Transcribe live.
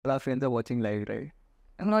Our friends are watching live, right?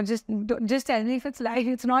 No, just tell me if it's live.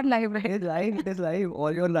 It's not live, right? It's live. It is live.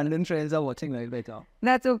 All your London friends are watching live right now.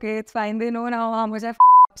 That's okay. It's fine. They know now how much I've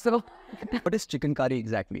so. What is chicken curry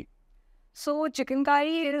exactly? So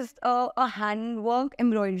Chikankari is a handwork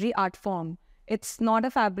embroidery art form. It's not a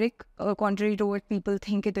fabric, contrary to what people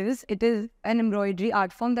think it is. It is an embroidery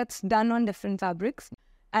art form that's done on different fabrics.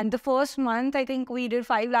 And the first month, I think we did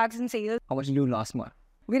 5 lakhs in sales. How much did you do last month?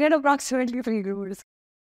 We did approximately 3 crores.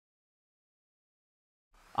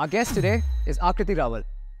 Our guest today is Aakriti Rawal.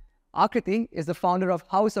 Aakriti is the founder of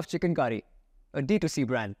House of Chikankari, a D2C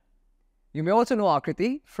brand. You may also know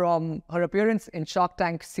Aakriti from her appearance in Shark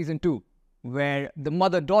Tank Season 2, where the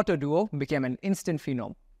mother-daughter duo became an instant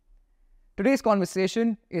phenom. Today's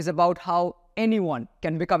conversation is about how anyone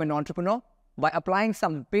can become an entrepreneur by applying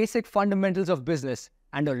some basic fundamentals of business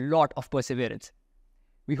and a lot of perseverance.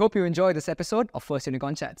 We hope you enjoy this episode of First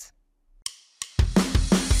Unicorn Chats.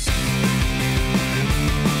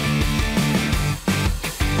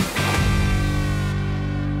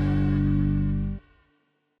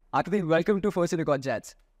 Aakriti, welcome to First Unicorn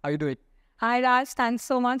Chats. How are you doing? Hi Raj, thanks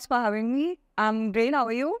so much for having me. I'm great. How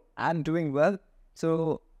are you? I'm doing well.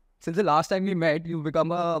 So, since the last time we met, you've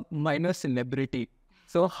become a minor celebrity.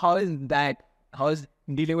 So, how is that? How is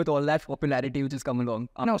dealing with all that popularity which has come along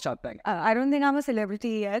after Shark Tank? I don't think I'm a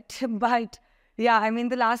celebrity yet, but yeah, I mean,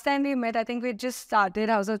 the last time we met, I think we just started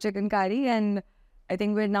House of Chikankari, and I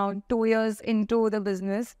think we're now 2 years into the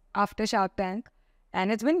business after Shark Tank. And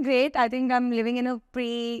it's been great. I think I'm living in a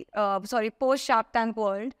post-Shark Tank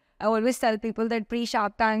world. I always tell people that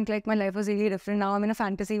pre-Shark Tank, like, my life was really different. Now I'm in a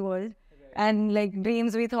fantasy world. And like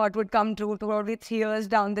dreams we thought would come true probably 3 years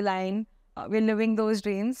down the line, we're living those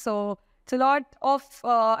dreams. So it's a lot of,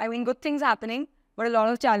 good things happening, but a lot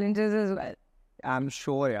of challenges as well. I'm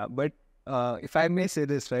sure, yeah. But if I may say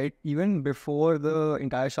this, right, even before the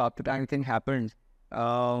entire Shark Tank thing happened,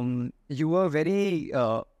 you were very,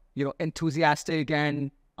 enthusiastic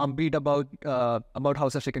and upbeat about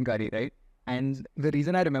House of Chikankari, right? And the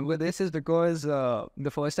reason I remember this is because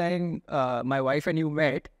the first time my wife and you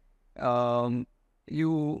met, she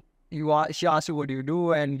asked you what do you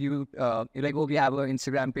do, and you're like, oh, we have an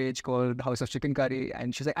Instagram page called House of Chikankari,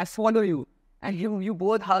 and she's like, I follow you, and you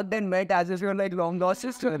both hugged and met as if you're like long lost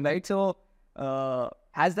sister, right? So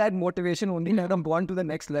has that motivation only kind of gone to the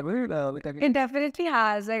next level? It definitely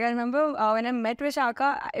has. Like, I remember when I met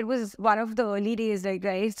Vishaka, it was one of the early days, like,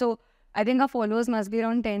 right? So I think our followers must be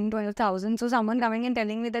around 10,000-12,000. So someone coming and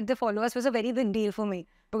telling me that they follow us was a very big deal for me,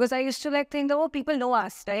 because I used to like think that, oh, people know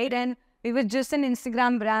us, right? And we were just an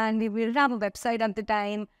Instagram brand. We didn't have a website at the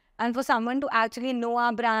time. And for someone to actually know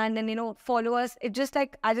our brand and, follow us, it just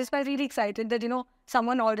like, I just felt really excited that,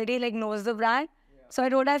 someone already like knows the brand. Yeah. So I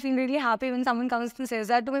told her I feel really happy when someone comes and says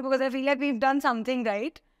that to me, because I feel like we've done something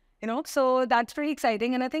right, So that's pretty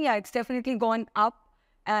exciting. And I think, yeah, it's definitely gone up,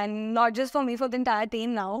 and not just for me, for the entire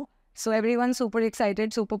team now. So everyone's super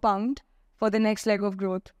excited, super pumped for the next leg of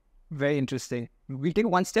growth. Very interesting. We take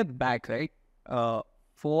one step back, right?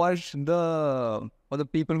 For the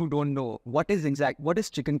people who don't know, what is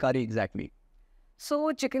chicken curry exactly?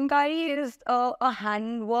 So Chikankari is a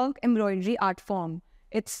handwork embroidery art form.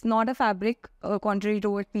 It's not a fabric, contrary to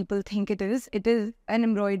what people think it is. It is an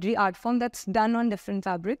embroidery art form that's done on different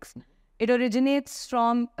fabrics. It originates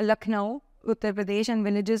from Lucknow, Uttar Pradesh, and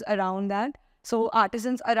villages around that. So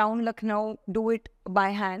artisans around Lucknow do it by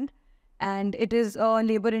hand, and it is a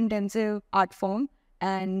labor-intensive art form.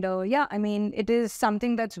 And it is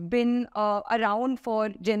something that's been around for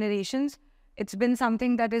generations. It's been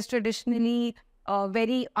something that is traditionally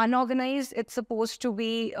very unorganized. It's supposed to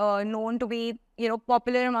be known to be,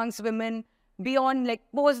 popular amongst women beyond like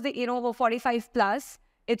post the, over 45 plus.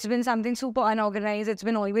 It's been something super unorganized. It's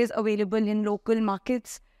been always available in local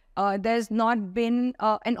markets. There's not been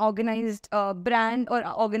an organized brand or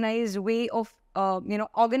organized way of,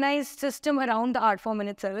 organized system around the art form in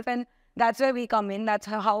itself. And that's where we come in. That's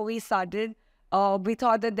how we started. We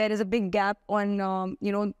thought that there is a big gap on,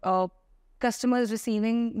 customers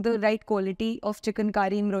receiving the right quality of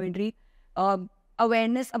chikankari embroidery,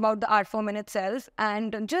 awareness about the art form in itself.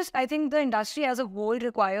 And just, I think the industry as a whole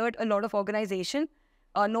required a lot of organization.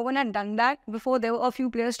 No one had done that before. There were a few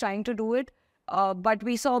players trying to do it. But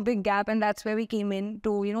we saw a big gap, and that's where we came in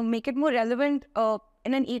to, make it more relevant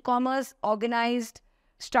in an e-commerce, organized,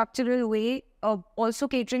 structural way, also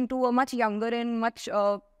catering to a much younger and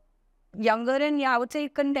I would say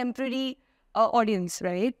contemporary audience,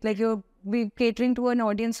 right? Like we're catering to an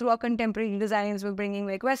audience through our contemporary designs. We're bringing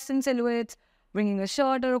like Western silhouettes, bringing a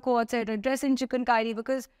shirt or a coat set, a dress in chikankari,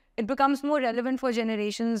 because it becomes more relevant for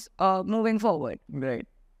generations moving forward. Right.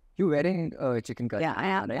 you're wearing chicken curry. Yeah, I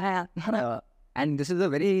am. Right? I am. And this is a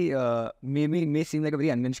very, may seem like a very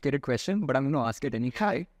uneducated question, but I'm going to ask it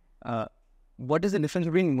anyway. What is the difference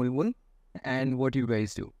between mulmul and what you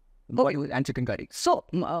guys do? And chicken curry? So,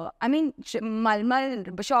 I mean,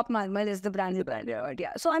 Malmal, Shop Malmal is the brand.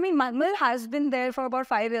 Yeah. So, I mean, Malmal has been there for about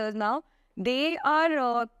 5 years now. They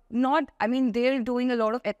are they're doing a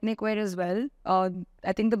lot of ethnic wear as well.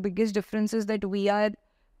 I think the biggest difference is that we are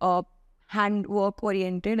handwork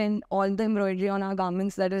oriented, and all the embroidery on our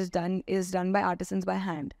garments that is done by artisans by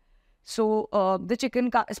hand. So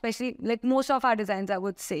the especially like most of our designs, I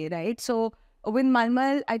would say, right? So with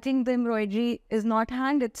Malmal, I think the embroidery is not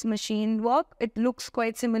hand, it's machine work. It looks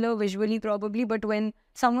quite similar visually probably, but when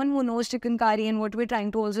someone who knows Chikankari, and what we're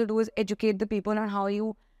trying to also do is educate the people on how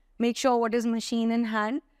you make sure what is machine and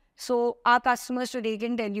hand. So our customers today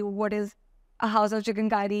can tell you what is a House of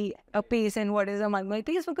Chikankari a piece and what is a Malmal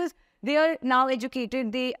piece, because they are now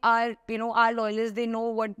educated. They are, our loyalists. They know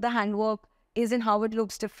what the handwork is and how it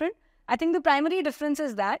looks different. I think the primary difference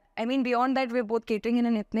is that, I mean, beyond that, we're both catering in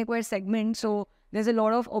an ethnic wear segment. So there's a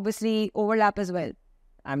lot of, obviously, overlap as well.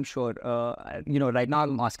 I'm sure, right now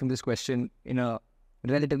I'm asking this question in a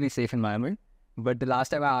relatively safe environment. But the last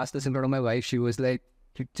time I asked this in front of my wife, she was like,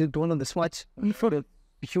 you just don't know this much?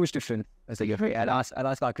 Huge difference. I was like, okay, I'll ask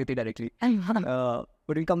Aakriti directly.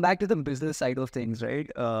 But we come back to the business side of things,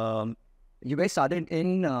 right? You guys started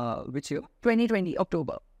in which year? 2020,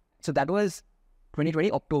 October. So that was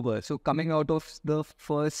 2020, October. So coming out of the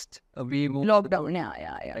first wave of lockdown,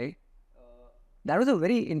 yeah. Right? That was a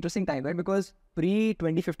very interesting time, right? Because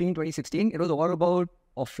pre-2015, 2016, it was all about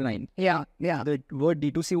offline. Yeah. The word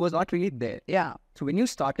D2C was not really there. Yeah. So when you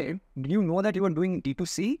started, did you know that you were doing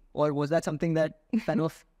D2C, or was that something that kind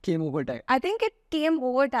of came over time? I think it came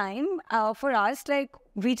over time. For us, like,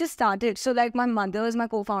 we just started. So like, my mother is my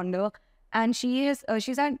co-founder, and she's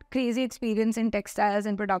had crazy experience in textiles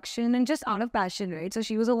and production, and just out of passion, right? So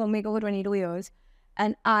she was a homemaker for 22 years.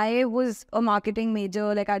 And I was a marketing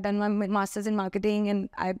major. Like, I'd done my master's in marketing, and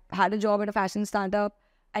I had a job at a fashion startup.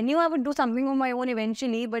 I knew I would do something on my own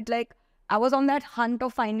eventually, but like, I was on that hunt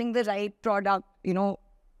of finding the right product, in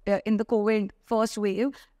the COVID first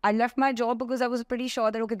wave. I left my job because I was pretty sure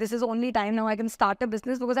that, okay, this is the only time now I can start a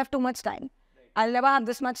business, because I have too much time. I'll never have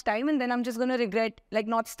this much time, and then I'm just going to regret like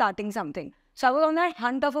not starting something. So I was on that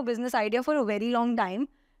hunt of a business idea for a very long time.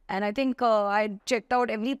 And I think I checked out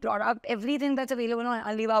every product, everything that's available on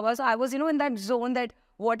Alibaba. So I was, in that zone that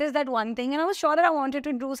what is that one thing? And I was sure that I wanted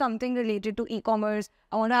to do something related to e-commerce.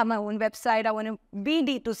 I want to have my own website. I want to be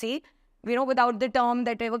D2C, without the term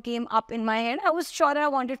that ever came up in my head. I was sure that I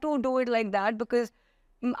wanted to do it like that, because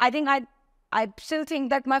I think I still think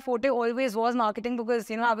that my forte always was marketing,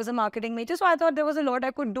 because, I was a marketing major. So I thought there was a lot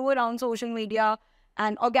I could do around social media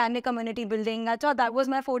and organic community building. I thought that was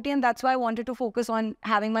my forte, and that's why I wanted to focus on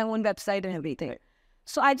having my own website and everything. Right.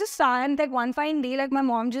 So I just saw, and like one fine day, like my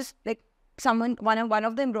mom just, like one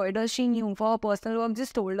of the embroiders she knew for her personal work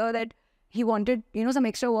just told her that he wanted, some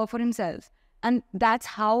extra work for himself. And that's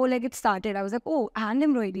how like it started. I was like, oh, hand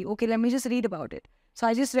embroidery. Okay, let me just read about it. So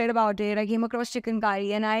I just read about it. I came across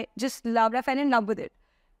Chikankari, and I fell in love with it.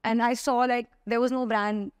 And I saw like there was no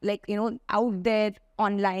brand like, out there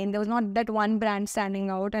online. There was not that one brand standing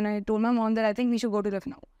out. And I told my mom that I think we should go to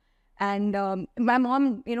Lucknow. And my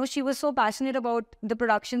mom, she was so passionate about the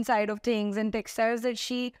production side of things and textiles that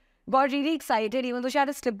she got really excited, even though she had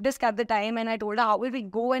a slip disc at the time. And I told her, how will we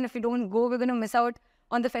go? And if we don't go, we're going to miss out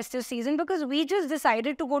on the festive season, because we just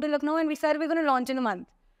decided to go to Lucknow, and we said we're going to launch in a month.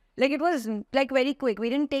 Like, it was like very quick. We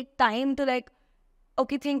didn't take time to like,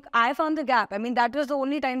 okay, I found the gap. I mean, that was the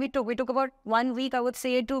only time we took. We took about 1 week, I would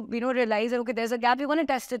say, to, realize that, okay, there's a gap. We want to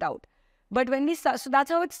test it out. But when we start, so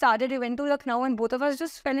that's how it started. We went to Lucknow, and both of us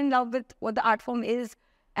just fell in love with what the art form is.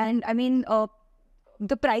 And I mean,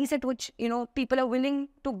 the price at which, people are willing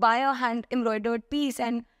to buy a hand embroidered piece,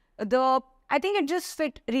 and I think it just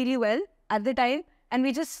fit really well at the time. And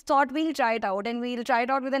we just thought we'll try it out, and we'll try it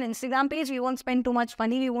out with an Instagram page. We won't spend too much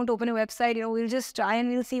money. We won't open a website. We'll just try and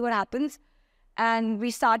we'll see what happens. And we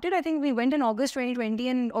started, I think we went in August 2020,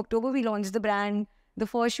 and October we launched the brand. The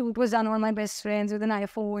first shoot was done on my best friends with an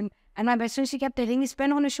iPhone. And my best friend, she kept telling me,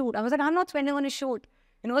 spend on a shoot. I was like, I'm not spending on a shoot.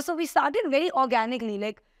 So we started very organically.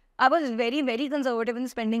 Like, I was very, very conservative in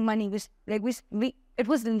spending money. It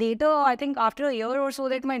was later, I think after a year or so,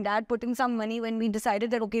 that my dad put in some money when we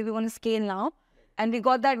decided that, okay, we want to scale now. And we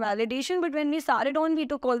got that validation. But when we started on, we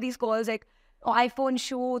took all these calls, like iPhone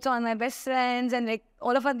shoots on my best friends. And like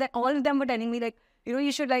all of them were telling me like,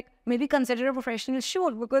 you should like maybe consider a professional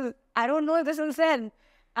shoot, because I don't know if this will sell.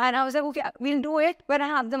 And I was like, okay, we'll do it when I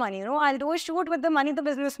have the money. I'll do a shoot with the money the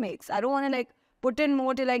business makes. I don't want to like put in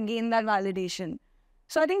more to like gain that validation.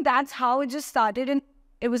 So I think that's how it just started, and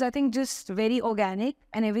it was, I think, just very organic,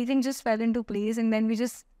 and everything just fell into place. And then we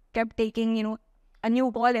just kept taking, you know, a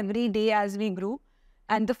new call every day as we grew.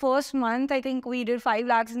 And the first month, I think we did 5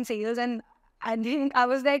 lakhs in sales, and I think I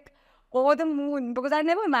was like over the moon, because I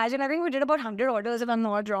never imagined. I think we did about 100 orders, if I'm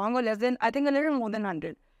not wrong, or less than, I think a little more than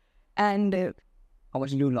 100. And how much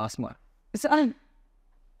did you do last month? So,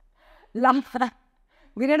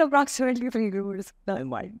 we did approximately 3 crores. Oh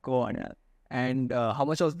my God. And how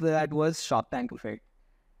much of that was Shark Tank effect?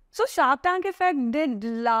 So Shark Tank effect did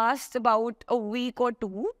last about a week or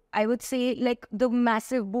two. I would say, like, the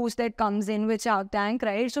massive boost that comes in with Shark Tank,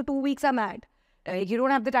 right? So 2 weeks are mad. Like, you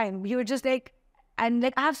don't have the time. You're just like, and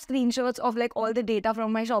like I have screenshots of like all the data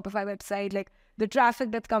from my Shopify website, like the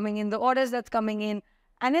traffic that's coming in, the orders that's coming in,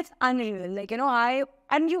 and it's unreal. Like, you know,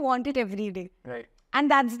 and you want it every day. Right.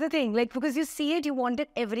 And that's the thing, like, because you see it, you want it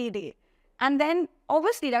every day. And then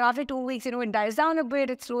obviously, like, after 2 weeks, you know, it dies down a bit,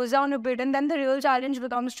 it slows down a bit. And then the real challenge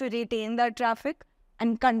becomes to retain that traffic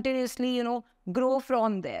and continuously, you know, grow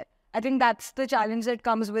from there. I think that's the challenge that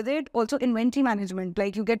comes with it. Also, inventory management.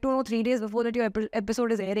 Like, you get to know 3 days before that your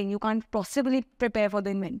episode is airing. You can't possibly prepare for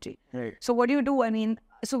the inventory. Right. So what do? I mean,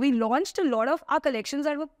 so we launched a lot of our collections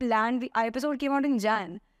that were planned. Our episode came out in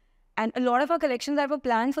Jan. And a lot of our collections that were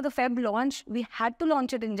planned for the Feb launch, we had to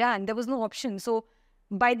launch it in Jan. There was no option. So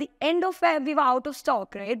by the end of Feb, we were out of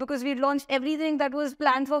stock, right? Because we launched everything that was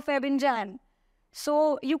planned for Feb in Jan.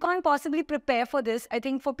 So you can't possibly prepare for this. I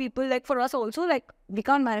think for people, like for us also, like, we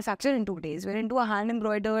can't manufacture in 2 days. We're into a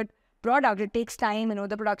hand-embroidered product. It takes time, you know,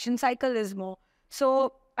 the production cycle is more.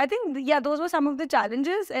 So I think, yeah, those were some of the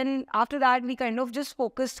challenges. And after that, we kind of just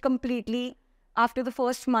focused completely, after the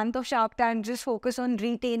first month of Shark Tank, just focus on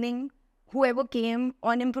retaining whoever came,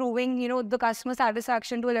 on improving, you know, the customer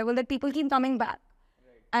satisfaction to a level that people keep coming back.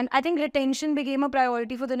 Right. And I think retention became a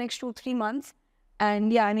priority for the next 2-3 months.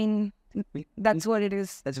 And yeah, I mean, that's what it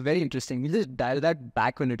is. That's very interesting. We'll just dial that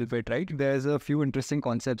back a little bit, right? There's a few interesting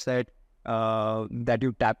concepts that that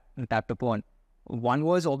you tapped upon. One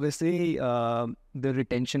was obviously the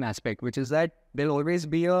retention aspect, which is that there'll always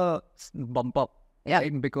be a bump up. Yeah,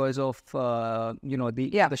 right? Because of you know,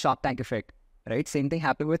 the Shark Tank effect, right? Same thing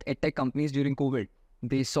happened with edtech companies during COVID.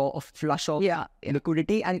 They saw a flush of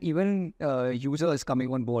liquidity and even users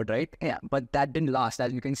coming on board, right? Yeah, but that didn't last,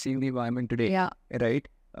 as you can see in the environment today. Yeah, right.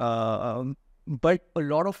 But a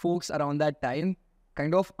lot of folks around that time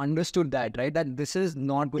kind of understood that, right? That this is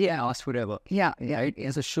not going to last forever. Yeah, right.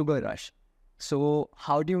 It's a sugar rush. So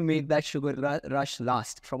how do you make that sugar rush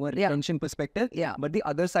last from a retention perspective? Yeah. But the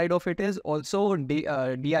other side of it is also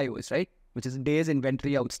DIOs, right? Which is days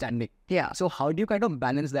inventory outstanding. Yeah. So how do you kind of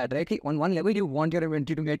balance that, right? On one level, you want your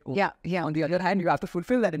inventory to get over. Yeah. On the other hand, you have to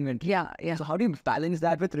fulfill that inventory. Yeah. So how do you balance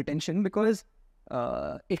that with retention? Because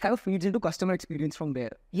it kind of feeds into customer experience from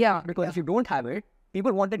there. Yeah. Because if you don't have it,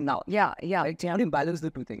 people want it now. Yeah. Right? So how do you balance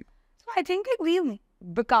the two things? So I think, like, we've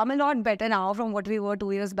become a lot better now from what we were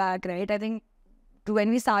 2 years back, right? I think when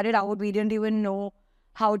we started out, we didn't even know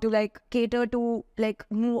how to, like, cater to, like,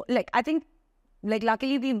 more, like, I think, like,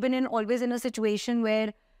 luckily we've been always in a situation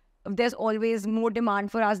where there's always more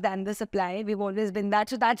demand for us than the supply. We've always been that.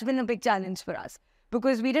 So that's been a big challenge for us,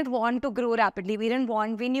 because we didn't want to grow rapidly. We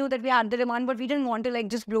knew that we had the demand, but we didn't want to, like,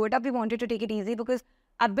 just blow it up. We wanted to take it easy, because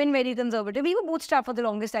I've been very conservative. We were bootstrapped for the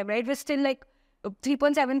longest time, right? We're still like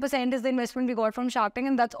 3.7% is the investment we got from Shark Tank,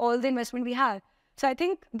 and that's all the investment we have. So I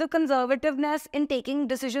think the conservativeness in taking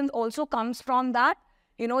decisions also comes from that.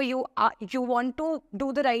 You know, you want to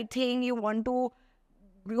do the right thing. You want to,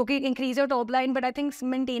 increase your top line. But I think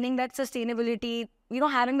maintaining that sustainability, you know,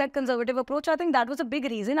 having that conservative approach, I think that was a big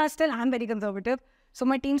reason. I still am very conservative. So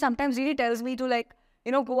my team sometimes really tells me to, like,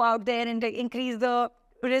 you know, go out there and, like, increase the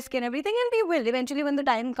risk and everything. And we will eventually, when the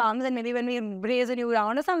time comes, and maybe when we raise a new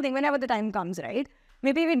round or something, whenever the time comes, right?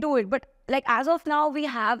 Maybe we do it. But, like, as of now, we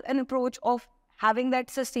have an approach of having that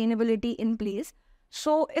sustainability in place.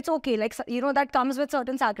 So it's okay. Like, you know, that comes with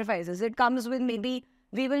certain sacrifices. It comes with, maybe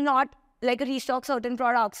we will not, like, restock certain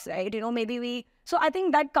products, right? You know, so I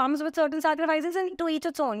think that comes with certain sacrifices, and to each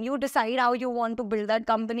its own. You decide how you want to build that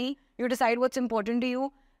company. You decide what's important to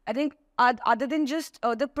you. I think other than just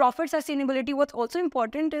the profit sustainability, what's also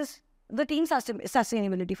important is the team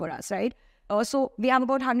sustainability for us, right? So we have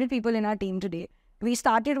about 100 people in our team today. We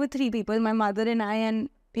started with 3 people, my mother and I, and,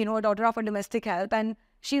 you know, a daughter of a domestic help. And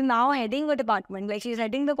she's now heading a department, like, she's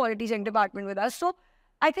heading the quality check department with us. So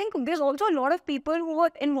I think there's also a lot of people who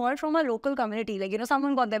are involved from our local community. Like, you know,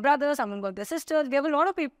 someone got their brother, someone got their sister. We have a lot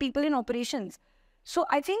of people in operations. So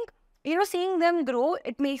I think, you know, seeing them grow,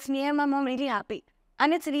 it makes me and my mom really happy.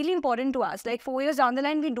 And it's really important to us. Like 4 years down the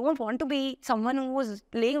line, we don't want to be someone who was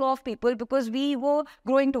laying off people because we were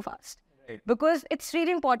growing too fast. Right. Because it's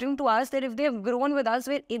really important to us that if they've grown with us,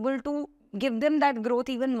 we're able to give them that growth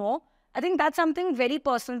even more. I think that's something very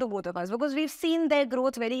personal to both of us because we've seen their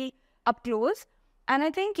growth very up close. And I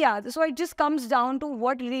think, so it just comes down to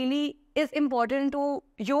what really is important to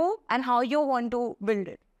you and how you want to build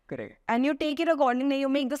it. Correct. And you take it accordingly, you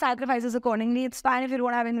make the sacrifices accordingly. It's fine if you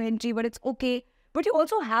don't have inventory, but it's okay. But you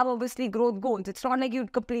also have obviously growth goals. It's not like you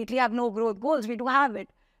completely have no growth goals. We do have it.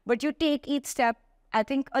 But you take each step, I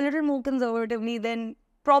think, a little more conservatively than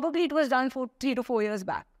probably it was done for 3 to 4 years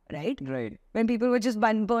back, right? Right. When people were just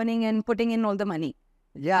burning and putting in all the money.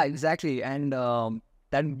 Yeah, exactly. And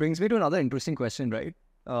that brings me to another interesting question, right?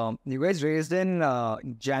 You guys raised in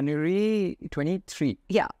January 23.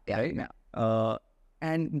 Yeah. Right? Yeah.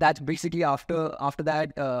 And that's basically after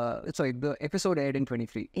that, the episode aired in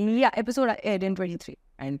 23. Yeah, episode aired in 23.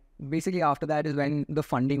 And basically after that is when the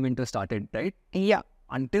funding winter started, right? Yeah.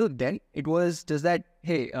 Until then, it was just that,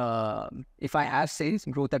 hey, if I have sales,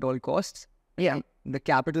 growth at all costs, the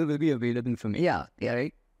capital will be available for me. Yeah,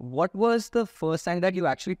 right? What was the first time that you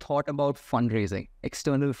actually thought about fundraising,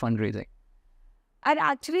 external fundraising? I'd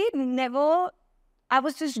actually never... I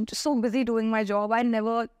was just so busy doing my job. I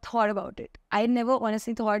never thought about it. I never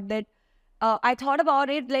honestly thought that... I thought about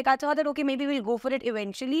it. Like, I thought that, okay, maybe we'll go for it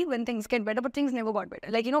eventually when things get better. But things never got better.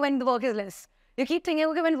 Like, when the work is less. You keep thinking,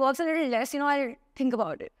 okay, when work's a little less, I'll think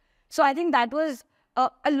about it. So I think that was... a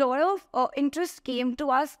lot of interest came to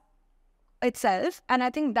us itself. And I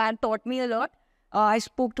think that taught me a lot. I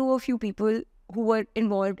spoke to a few people who were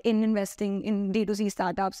involved in investing in D2C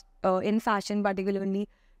startups, in fashion particularly,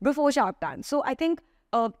 before Shark Tank. So I think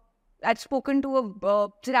I'd spoken to a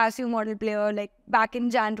Chirasio model player like back in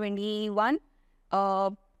Jan 21,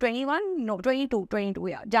 22,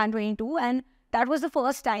 Jan 22. And that was the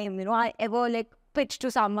first time, I ever like pitched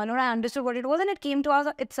to someone or I understood what it was and it came to us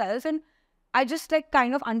itself. And I just like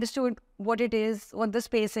kind of understood what it is, what the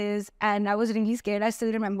space is. And I was really scared. I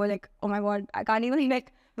still remember like, oh my God, I can't even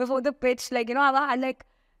like before the pitch, like, I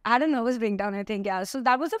had a nervous breakdown, I think, yeah. So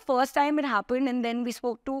that was the first time it happened. And then we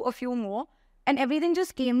spoke to a few more and everything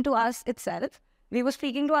just came to us itself. We were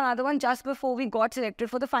speaking to another one just before we got selected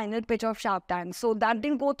for the final pitch of Shark Tank. So that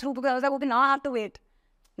didn't go through because I was like, okay, now I have to wait.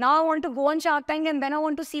 Now I want to go on Shark Tank and then I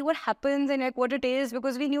want to see what happens and like what it is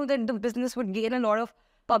because we knew that the business would gain a lot of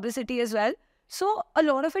publicity as well. So a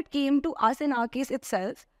lot of it came to us in our case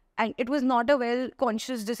itself. And it was not a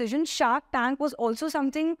well-conscious decision. Shark Tank was also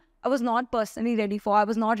something I was not personally ready for. I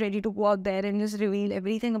was not ready to go out there and just reveal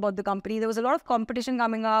everything about the company. There was a lot of competition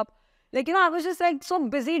coming up. Like, I was just like so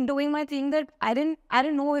busy doing my thing that I didn't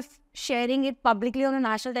know if sharing it publicly on a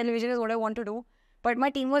national television is what I want to do. But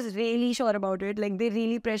my team was really sure about it. Like, they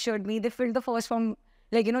really pressured me. They filled the first form,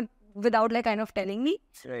 like, without like kind of telling me.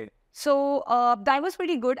 Right. So that was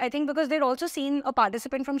pretty good, I think, because they'd also seen a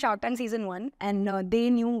participant from Shark Tank season 1 and they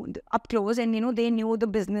knew up close and, they knew the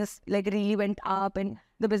business like really went up and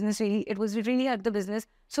the business really helped the business.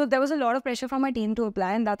 So there was a lot of pressure from my team to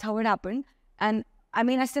apply and that's how it happened. And I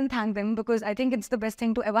mean, I still thank them because I think it's the best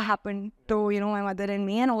thing to ever happen to, my mother and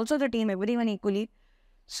me and also the team, everyone equally.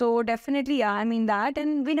 So definitely, yeah, I mean that.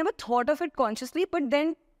 And we never thought of it consciously, but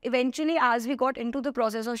then eventually as we got into the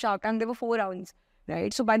process of Shark Tank, there were 4 rounds.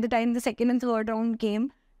 Right. So by the time the second and third round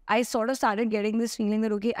came, I sort of started getting this feeling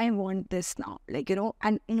that, okay, I want this now. Like,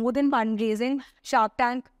 and more than fundraising, Shark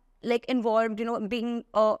Tank like involved, being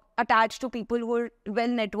attached to people who are well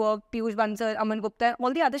networked, Piyush Bansal, Aman Gupta,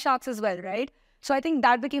 all the other sharks as well. Right. So I think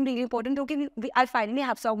that became really important. Okay, I finally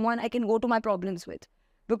have someone I can go to my problems with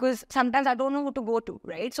because sometimes I don't know who to go to.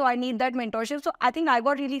 Right. So I need that mentorship. So I think I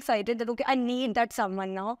got really excited that, okay, I need that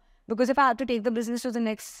someone now because if I have to take the business to the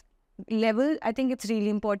next level, I think it's really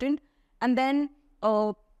important. And then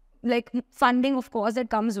like funding, of course, that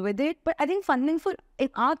comes with it. But I think funding in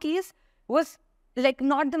our case was like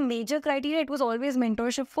not the major criteria. It was always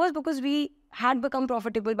mentorship first because we had become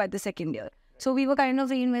profitable by the second year. So we were kind of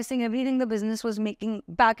reinvesting everything the business was making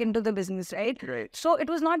back into the business, right? Right. So it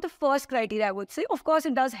was not the first criteria, I would say. Of course,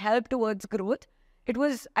 it does help towards growth. It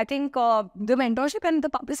was, I think, the mentorship and the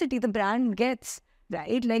publicity the brand gets.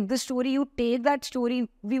 Right? Like the story, you take that story,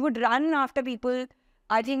 we would run after people.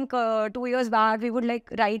 I think 2 years back, we would like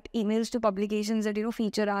write emails to publications that,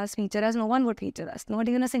 feature us. No one would feature us, not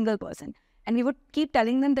even a single person. And we would keep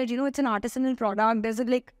telling them that, it's an artisanal product. There's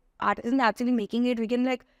like artisan actually making it. We can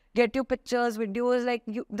like get you pictures, videos, like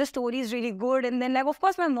the story is really good. And then like, of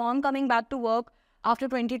course, my mom coming back to work after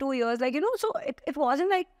 22 years, like, so it wasn't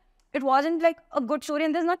like a good story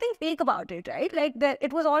and there's nothing fake about it, right? Like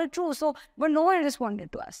it was all true. So, but no one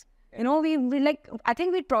responded to us. You know, we like, I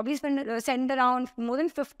think we'd probably send around more than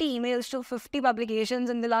 50 emails to 50 publications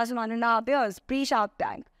in the last 1.5 years, pre-Shark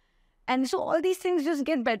Tank. And so all these things just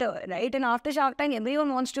get better, right? And after Shark Tank,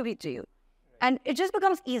 everyone wants to feature you. And it just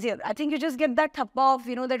becomes easier. I think you just get that thappa of,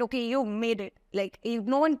 you know, that, okay, you made it. Like,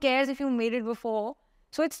 no one cares if you made it before.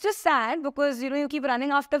 So it's just sad because, you know, you keep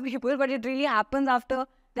running after people, but it really happens after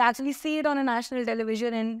they actually see it on a national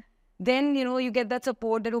television. And then, you know, you get that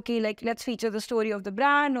support that, okay, like, let's feature the story of the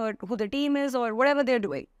brand or who the team is or whatever they're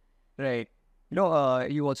doing. Right. You know,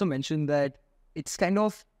 you also mentioned that it's kind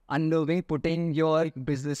of underway putting your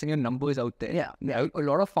business and your numbers out there. Yeah. A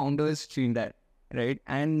lot of founders doing that, right?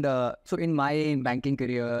 And so in my banking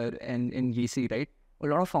career and in VC, right, a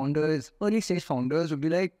lot of founders, early stage founders would be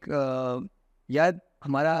like, yeah,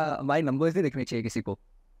 हमारे numbers नहीं दिखने चाहिए किसी को.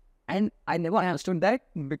 And I never understood that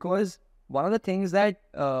because one of the things that,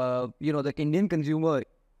 you know, the Indian consumer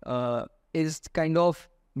is kind of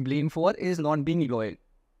blamed for is not being loyal,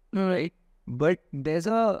 right? But there's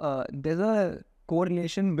a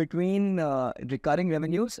correlation between recurring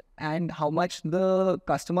revenues and how much the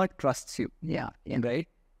customer trusts you. Yeah. Right?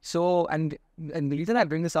 So, and the reason I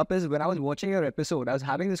bring this up is when I was watching your episode, I was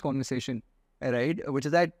having this conversation, right? Which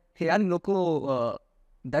is that, hey, यार लोग को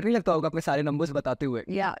डर नहीं लगता होगा अपने सारे numbers बताते हुए.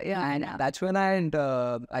 Yeah. And that's when I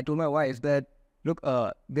told my wife that, look,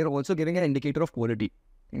 they're also giving an indicator of quality,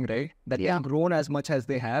 right? That they've grown as much as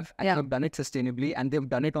they have, and they've done it sustainably, and they've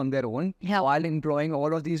done it on their own while employing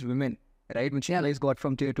all of these women, right? Which you guys got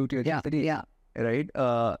from tier 2, tier 3, right?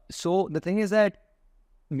 So the thing is that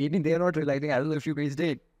maybe they're not realizing, I don't know if you guys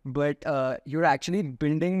did, but you're actually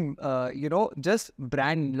building, you know, just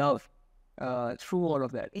brand love through all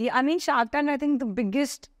of that. Yeah, I mean, Shark Tank, I think the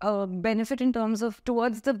biggest benefit in terms of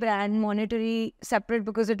towards the brand, monetary, separate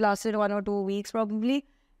because it lasted 1 or 2 weeks probably,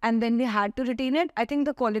 and then we had to retain it. I think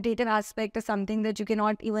the qualitative aspect is something that you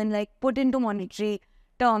cannot even like put into monetary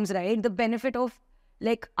terms, right? The benefit of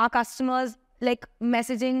like our customers like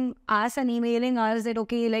messaging us and emailing us that,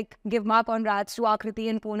 okay, like give my congrats to Aakriti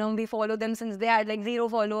and Poonam. We follow them since they had like 0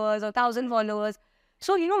 followers or 1,000 followers.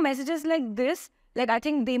 So, you know, messages like this, like I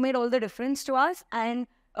think they made all the difference to us. And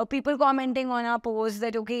people commenting on our posts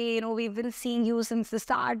that, okay, you know, we've been seeing you since the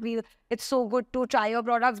start. It's so good to try your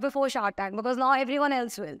products before Shark Tank because now everyone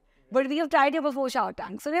else will. But we have tried it before Shark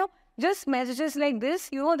Tank. So, you know, just messages like this,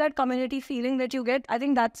 you know, that community feeling that you get, I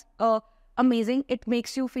think that's amazing. It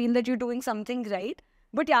makes you feel that you're doing something right.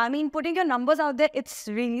 But yeah, I mean, putting your numbers out there, it's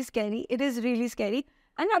really scary. It is really scary.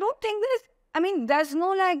 And I don't think there's no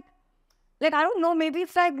like, I don't know, maybe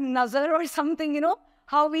it's like nazar or something, you know,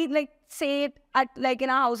 how we like say it at like in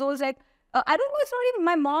our households, like, I don't know, it's not even,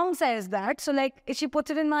 my mom says that. So like, she puts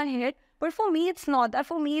it in my head. But for me, it's not that.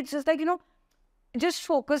 For me, it's just like, you know, just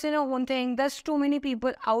focus on one thing. There's too many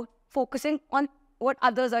people out focusing on what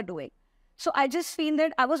others are doing. So I just feel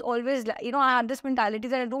that I was always, you know, I had this mentality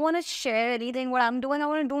that I don't want to share anything, what I'm doing. I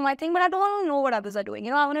want to do my thing, but I don't want to know what others are doing. You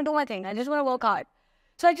know, I want to do my thing. I just want to work hard.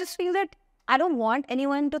 So I just feel that I don't want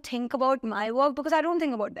anyone to think about my work because I don't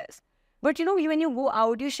think about this. But, you know, when you go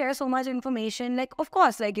out, you share so much information. Like, of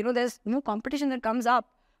course, like, you know, there's no competition that comes up.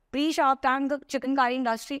 Pre-Shark Tank, the chicken curry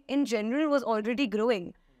industry in general was already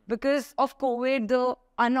growing. Because of COVID, the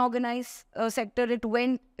unorganized sector, it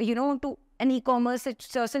went, you know, to an e-commerce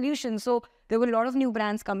solution. So there were a lot of new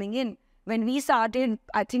brands coming in. When we started,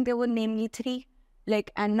 I think there were namely 3.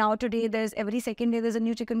 Like, and now today there's every second day there's a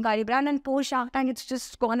new chicken curry brand, and post Shark Tank it's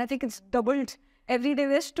just gone. I think it's doubled. Every day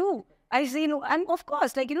there's 2. I see, you know, and of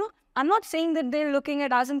course, like, you know, I'm not saying that they're looking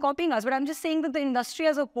at us and copying us, but I'm just saying that the industry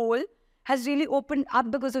as a whole has really opened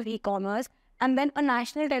up because of e-commerce. And then a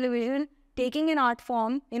national television taking an art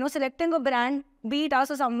form, you know, selecting a brand, be it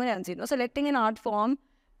us or someone else, you know, selecting an art form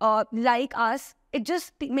like us, it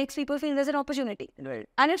just makes people feel there's an opportunity. Right.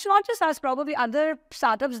 And it's not just us, probably other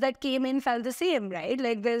startups that came in felt the same, right?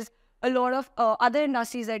 Like there's a lot of other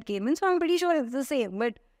industries that came in, so I'm pretty sure it's the same.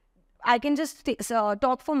 But I can just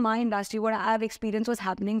talk from my industry, what I have experienced was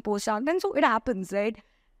happening post-Shark Tank, so it happens, right?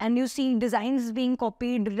 And you see designs being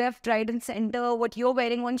copied left, right and center, what you're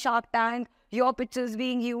wearing on Shark Tank, your pictures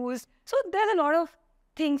being used. So there's a lot of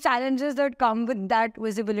things, challenges that come with that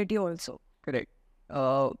visibility also. Correct.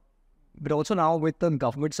 But also now with the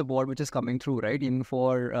government support which is coming through, right, even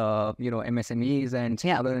for, you know, MSMEs and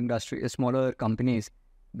other industry, smaller companies,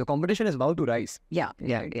 the competition is about to rise. Yeah.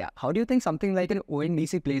 How do you think something like an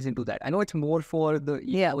ONDC plays into that? I know it's more for the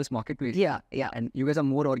e-commerce marketplace. Yeah. And you guys are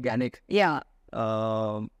more organic. Yeah.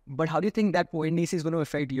 But how do you think that ONDC is going to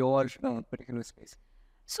affect your particular space?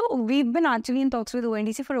 So we've been actually in talks with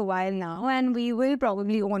ONDC for a while now, and we will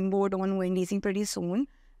probably onboard on ONDC pretty soon.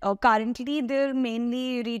 Currently, they're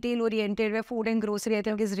mainly retail oriented, where food and grocery, I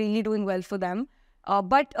think, is really doing well for them.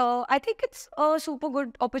 But I think it's a super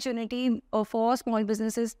good opportunity for small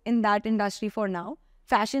businesses in that industry for now.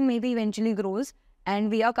 Fashion maybe eventually grows, and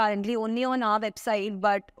we are currently only on our website.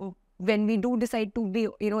 But when we do decide to be,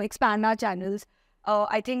 expand our channels,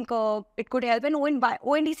 I think it could help. And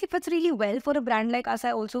ONDC fits really well for a brand like us,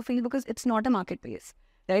 I also feel, because it's not a marketplace.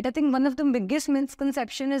 Right? I think one of the biggest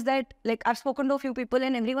misconception is that, like, I've spoken to a few people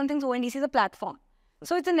and everyone thinks ONDC is a platform.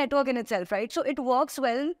 So it's a network in itself, right? So it works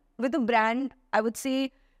well with the brand, I would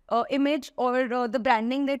say, image or the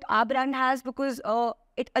branding that our brand has, because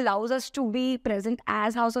it allows us to be present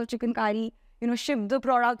as House of Chikankari, ship the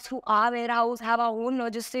products through our warehouse, have our own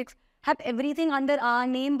logistics, have everything under our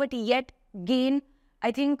name, but yet gain,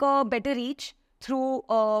 I think, better reach through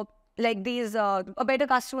a better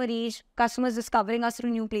customer reach, customers discovering us through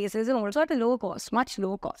new places, and also at a lower cost, much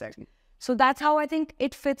lower cost. Exactly. So that's how I think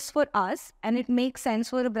it fits for us, and it makes sense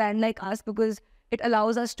for a brand like us, because it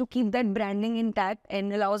allows us to keep that branding intact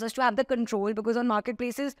and allows us to have the control, because on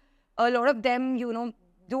marketplaces, a lot of them,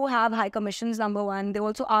 do have high commissions, number one. They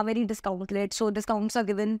also are very discount-led, so discounts are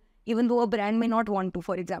given even though a brand may not want to,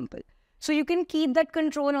 for example. So you can keep that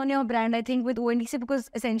control on your brand, I think, with ONDC,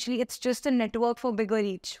 because essentially it's just a network for bigger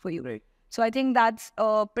reach for you. Right. So I think that's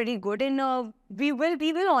pretty good, and we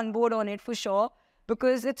will onboard on it for sure,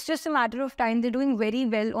 because it's just a matter of time. They're doing very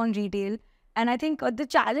well on retail. And I think the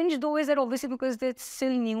challenge, though, is that obviously because it's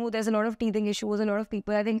still new, there's a lot of teething issues. A lot of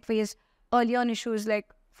people, I think, face early on issues like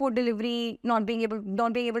food delivery, not being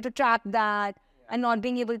able to track that, and not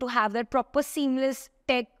being able to have that proper seamless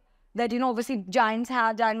tech that, obviously giant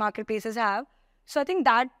marketplaces have. So I think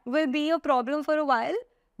that will be a problem for a while,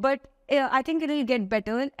 but I think it'll get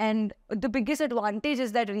better. And the biggest advantage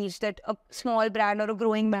is that reach that a small brand or a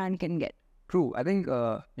growing brand can get. True. I think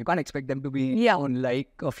you can't expect them to be on like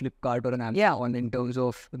a Flipkart or an Amazon in terms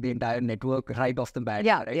of the entire network right off the bat.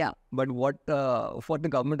 Right? But what the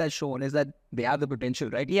government has shown is that they have the potential,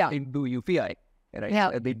 right? To do UPI,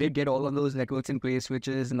 right? They did get all of those networks in place, which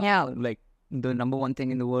is now like the number one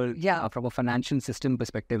thing in the world from a financial system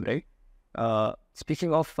perspective, right?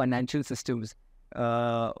 Speaking of financial systems,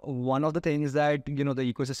 one of the things that, the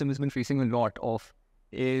ecosystem has been facing a lot of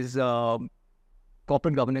is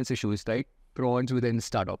corporate governance issues, right? Prawns within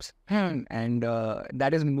startups. And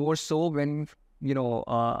that is more so when,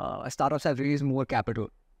 startups have raised more capital.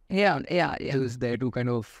 Who's there to kind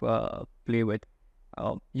of play with.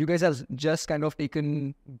 You guys have just kind of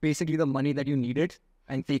taken basically the money that you needed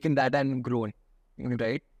and taken that and grown,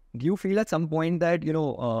 right? Do you feel at some point that,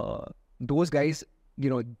 those guys,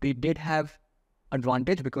 they did have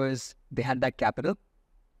advantage because they had that capital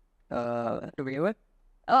to begin with?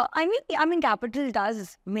 I mean, capital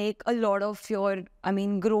does make a lot of your,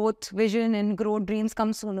 growth vision and growth dreams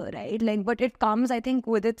come sooner, right? But it comes, I think,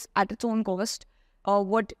 at its own cost.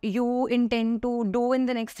 What you intend to do in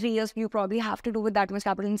the next 3 years, you probably have to do with that much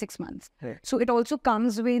capital in 6 months. Right. So it also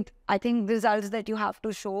comes with, I think, results that you have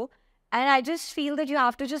to show. And I just feel that you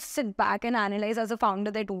have to just sit back and analyze as a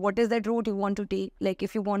founder that what is that route you want to take. Like,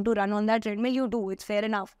 if you want to run on that treadmill, you do. It's fair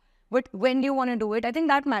enough. But when do you want to do it? I think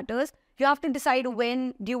that matters. You have to decide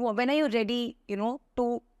when are you ready,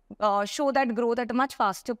 to show that growth at a much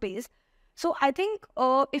faster pace. So I think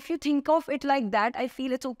if you think of it like that, I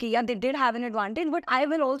feel it's okay. Yeah, they did have an advantage, but I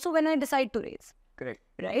will also when I decide to raise. Correct.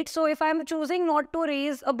 Right? So if I'm choosing not to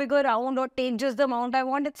raise a bigger round or take just the amount I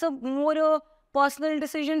want, it's more a personal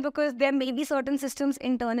decision, because there may be certain systems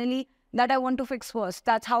internally that I want to fix first.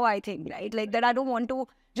 That's how I think, right? Like that I don't want to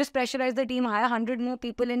just pressurize the team, hire 100 more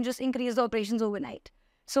people and just increase the operations overnight.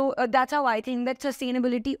 So that's how I think that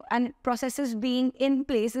sustainability and processes being in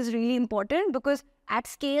place is really important, because at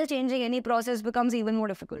scale, changing any process becomes even more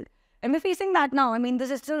difficult. And we're facing that now. I mean, the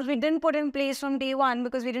systems we didn't put in place from day one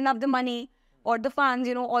because we didn't have the money or the funds,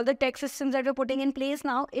 all the tech systems that we're putting in place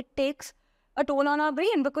now, it takes a toll on our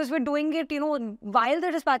brain, because we're doing it, while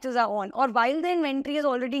the dispatches are on or while the inventory has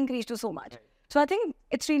already increased to so much. So I think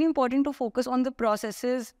it's really important to focus on the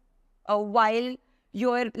processes while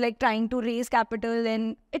you're trying to raise capital,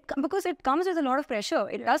 and because it comes with a lot of pressure.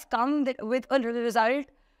 It does come with a result.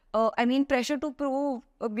 Pressure to prove,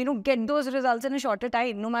 get those results in a shorter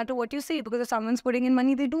time, no matter what you say, because if someone's putting in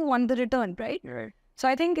money, they do want the return, right? Right. So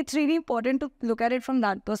I think it's really important to look at it from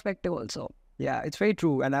that perspective also. Yeah, it's very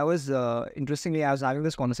true. And I was, interestingly, I was having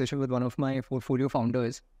this conversation with one of my portfolio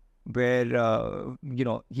founders where,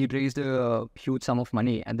 he'd raised a huge sum of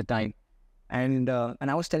money at the time. And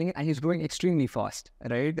I was telling him, and he's growing extremely fast,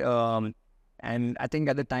 right? And I think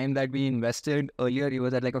at the time that we invested earlier, he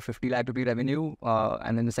was at a 50 lakh rupee revenue.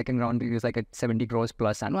 And then the second round, he was at 70 crores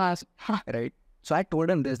plus annual, right? So I told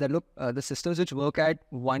him this, that look, the systems which work at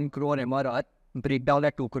 1 crore MRR break down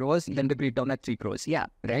at 2 crores, then they break down at 3 crores. Yeah.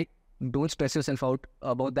 Right? Don't stress yourself out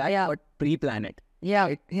about that, Yeah. but pre-plan it. Yeah.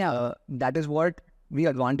 Right? That is what the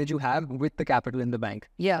advantage you have with the capital in the bank.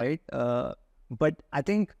 Yeah. Right? But I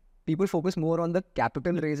think people focus more on the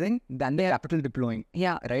capital raising than the capital deploying.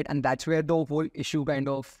 Yeah. Right? And that's where the whole issue kind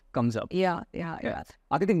of comes up. Yeah.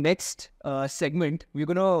 I think the next segment, we're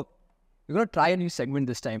gonna try a new segment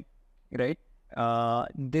this time. Right?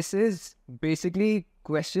 This is basically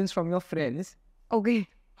questions from your friends. Okay.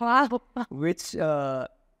 Wow. Which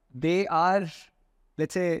they are,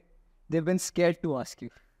 let's say, they've been scared to ask you.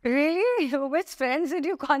 Really? Which friends did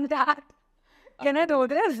you contact? Can I know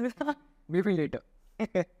this? Maybe later.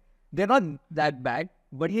 They're not that bad,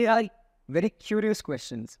 but here are very curious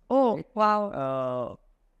questions. Oh, right? wow.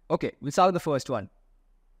 Okay, we'll start with the first one.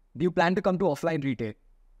 Do you plan to come to offline retail?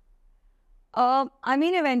 I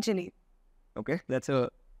mean, eventually. Okay, that's a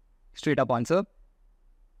straight up answer.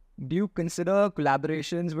 Do you consider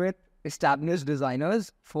collaborations with established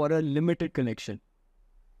designers for a limited collection?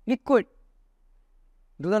 We could.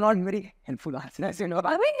 Those are not very helpful answers, you know.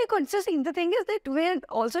 I mean, we could. Just think, the thing is that we're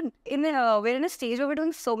also we're in a stage where we're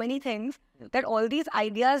doing so many things that all these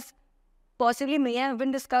ideas possibly may have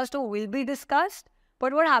been discussed or will be discussed.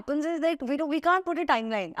 But what happens is that we can't put a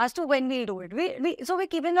timeline as to when we'll do it. So we're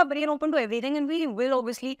keeping our brain open to everything, and we will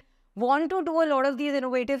obviously want to do a lot of these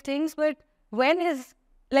innovative things, but when is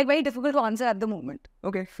like very difficult to answer at the moment.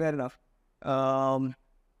 Okay, fair enough.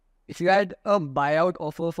 If you had a buyout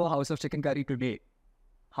offer for House of Chikankari today,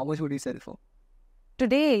 how much would you sell for?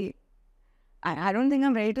 Today, I don't think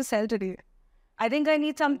I'm ready to sell today. I think I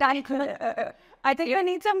need some time. I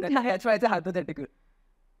need some time. That's why it's a hypothetical.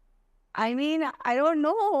 I mean, I don't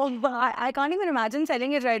know. I can't even imagine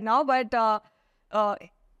selling it right now, but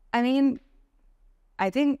I mean, I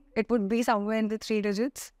think it would be somewhere in the 3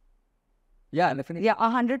 digits. Yeah, definitely. Yeah,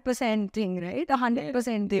 100% thing, right?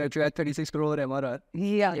 100% thing. Yeah, you had 36 crore MRR.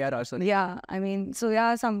 Yeah. ARR, sorry. Yeah, I mean, so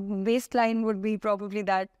yeah, some baseline would be probably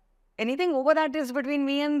that. Anything over that is between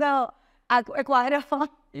me and the acquirer.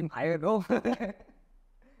 I don't know.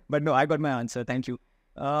 But no, I got my answer. Thank you.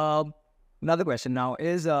 Another question now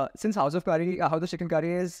is, since House of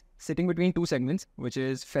Chikankari is sitting between two segments, which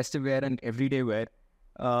is festive wear and everyday wear,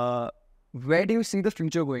 where do you see the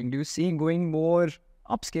future going? Do you see going more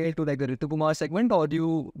upscale to like the Ritu Kumar segment, or do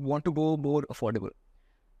you want to go more affordable?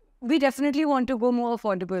 We definitely want to go more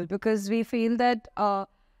affordable because we feel that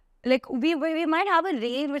like we might have a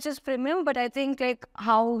range which is premium, but I think like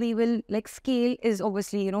how we will like scale is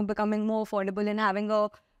obviously, you know, becoming more affordable and having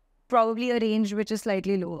probably a range which is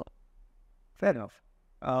slightly lower. Fair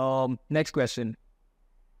enough. Next question.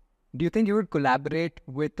 Do you think you would collaborate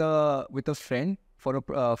with a friend for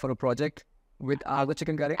a project with House of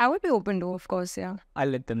Chikankari? I would be open to, of course, yeah. I'll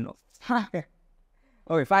let them know.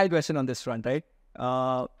 Okay, final question on this front, right?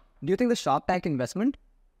 Do you think the Shark Tank investment,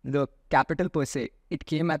 the capital per se, it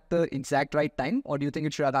came at the exact right time, or do you think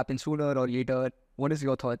it should have happened sooner or later? What is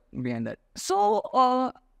your thought behind that? So,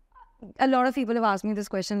 a lot of people have asked me this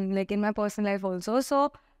question, like in my personal life also.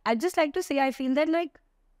 So, I'd just like to say, I feel that like,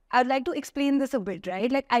 I'd like to explain this a bit,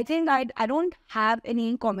 right? Like, I think I don't have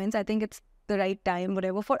any comments. I think it's the right time,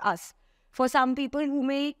 whatever, for us. For some people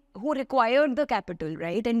who required the capital,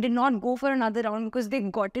 right, and did not go for another round because they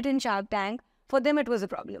got it in Shark Tank, for them it was a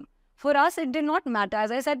problem. For us, it did not matter, as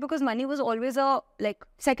I said, because money was always a like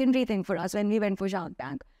secondary thing for us when we went for Shark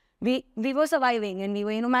Tank. We were surviving and we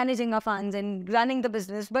were, you know, managing our funds and running the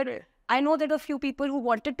business. But I know that a few people who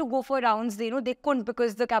wanted to go for rounds, they couldn't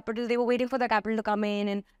because the capital, they were waiting for the capital to come in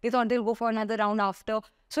and they thought they'll go for another round after.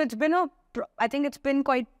 So I think it's been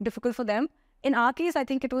quite difficult for them. In our case, I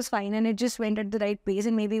think it was fine and it just went at the right pace,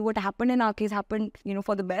 and maybe what happened in our case happened, you know,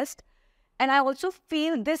 for the best. And I also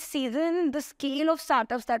feel this season, the scale of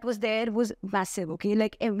startups that was there was massive, okay?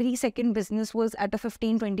 Like every second business was at a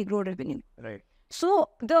 15-20 crore revenue. Right. So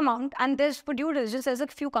the amount, and there's for due diligence, there's a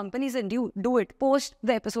few companies that do it post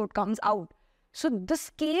the episode comes out. So the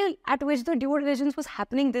scale at which the due diligence was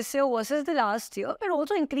happening this year versus the last year, it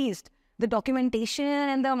also increased. The documentation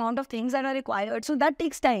and the amount of things that are required. So that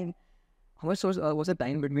takes time. How much was the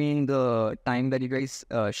time between the time that you guys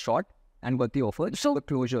shot and got the offer? So the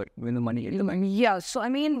closure when the money hit the bank? Yeah, so I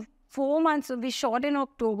mean, 4 months, we shot in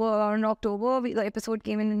October. In October, the episode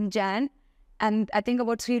came in Jan. And I think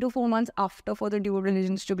about 3 to 4 months after for the due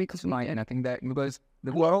diligence to be completed. And I think that because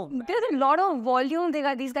there's a lot of volume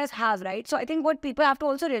these guys have, right? So I think what people have to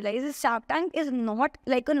also realize is Shark Tank is not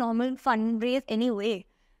like a normal fundraise anyway.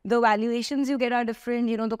 The valuations you get are different,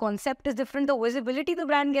 you know, the concept is different, the visibility the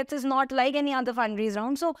brand gets is not like any other fundraise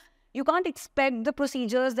round. So you can't expect the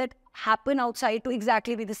procedures that happen outside to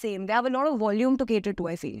exactly be the same. They have a lot of volume to cater to,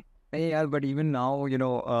 I feel. Yeah, but even now,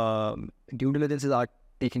 due diligences are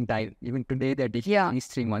taking time. Even today, they're taking at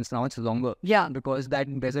least 3 months. Now it's longer. Yeah. Because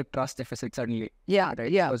there's a trust deficit suddenly. Yeah.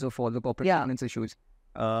 Right? Yeah. Because of all the corporate governance issues.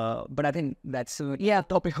 But I think that's a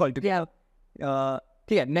topic altogether.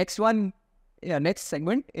 Yeah. Next one, next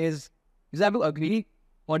segment is you have to agree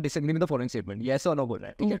or disagree with the following statement. Yes or no,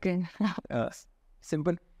 right? Okay.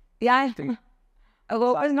 Simple. Yeah.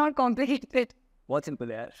 It's not complicated. What's simple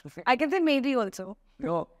there? I can say maybe also.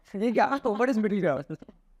 No. What is middle ground?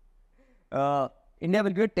 India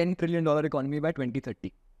will be a $10 trillion economy by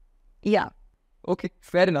 2030. Yeah. Okay,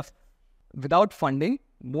 fair enough. Without funding,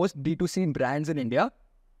 most D2C brands in India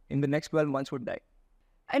in the next 12 months would die.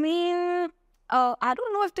 I mean, I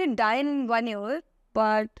don't know if they die in 1 year,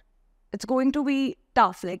 but it's going to be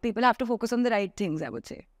tough. Like, people have to focus on the right things, I would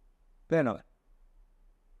say. Fair enough.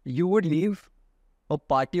 You would leave a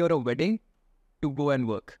party or a wedding to go and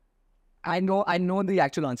work. I know the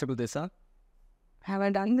actual answer to this, huh? Have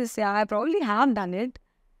I done this? Yeah, I probably have done it.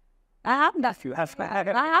 I have done it. You have. I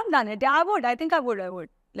have done it. Yeah, I would. I think I would.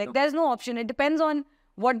 Like, there's no option. It depends on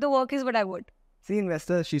what the work is, but I would. See,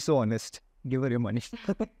 investor, she's so honest. Give her your money.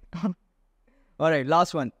 All right,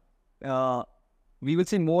 last one. We will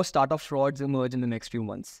see more startup frauds emerge in the next few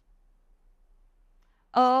months.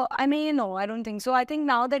 I mean, no, I don't think so. I think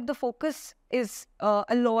now that the focus is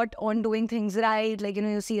a lot on doing things right, like,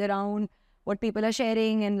 you see around what people are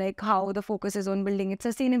sharing and like how the focus is on building it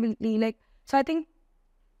sustainably. Like, so I think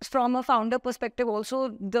from a founder perspective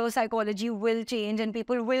also, the psychology will change and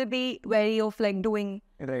people will be wary of like doing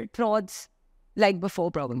frauds like before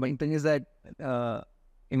probably. But the thing is that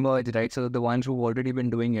emerge, right? So the ones who've already been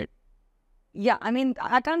doing it. Yeah, I mean,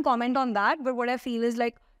 I can't comment on that, but what I feel is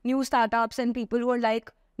like new startups and people who are like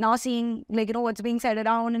now seeing like, what's being said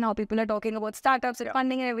around and how people are talking about startups and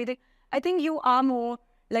funding and everything. I think you are more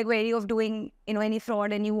like wary of doing, any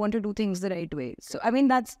fraud and you want to do things the right way. So, I mean,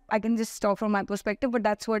 I can just talk from my perspective, but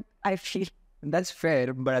that's what I feel. That's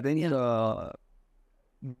fair, but I think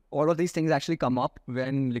all of these things actually come up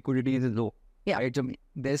when liquidity is low. Yeah. Right? So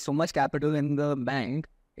there's so much capital in the bank,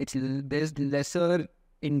 there's lesser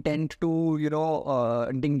intent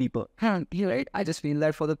to, dig deeper. Right? I just feel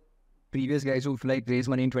that for the previous guys who've like raised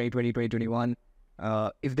money in 2020, 2021,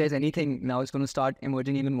 if there's anything, now it's going to start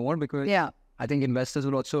emerging even more because I think investors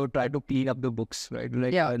will also try to clean up the books, right?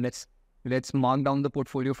 Like, let's mark down the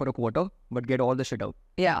portfolio for a quarter, but get all the shit out.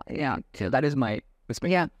 Yeah. So that is my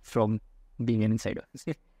perspective from being an insider.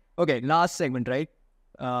 Okay, last segment, right?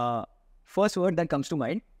 First word that comes to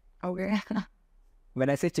mind. Okay.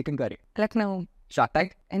 When I say chicken curry. Lucknow. Shark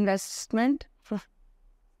Tank. Investment.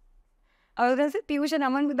 I was going to say Piyush and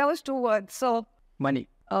Aman, but that was 2 words. So. Money.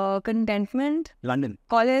 Contentment. London.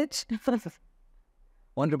 College.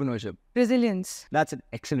 Entrepreneurship. Resilience. That's an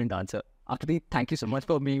excellent answer. Aakriti, thank you so much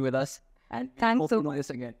for being with us. And thanks so much.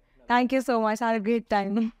 Again. Thank you so much. I had a great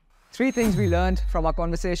time. 3 things we learned from our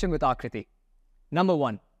conversation with Aakriti. Number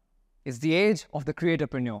 1 is the age of the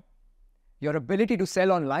creatorpreneur. Your ability to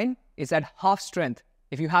sell online is at half strength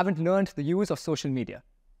if you haven't learned the use of social media.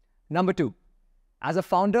 Number 2, as a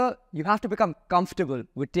founder, you have to become comfortable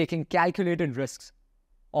with taking calculated risks.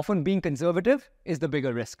 Often being conservative is the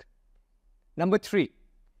bigger risk. Number 3,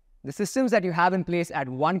 the systems that you have in place at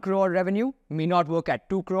 1 crore revenue may not work at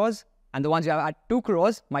 2 crores, and the ones you have at 2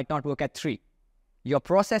 crores might not work at 3. Your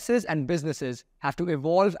processes and businesses have to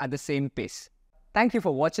evolve at the same pace. Thank you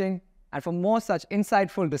for watching, and for more such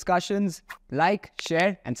insightful discussions, like,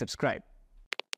 share, and subscribe.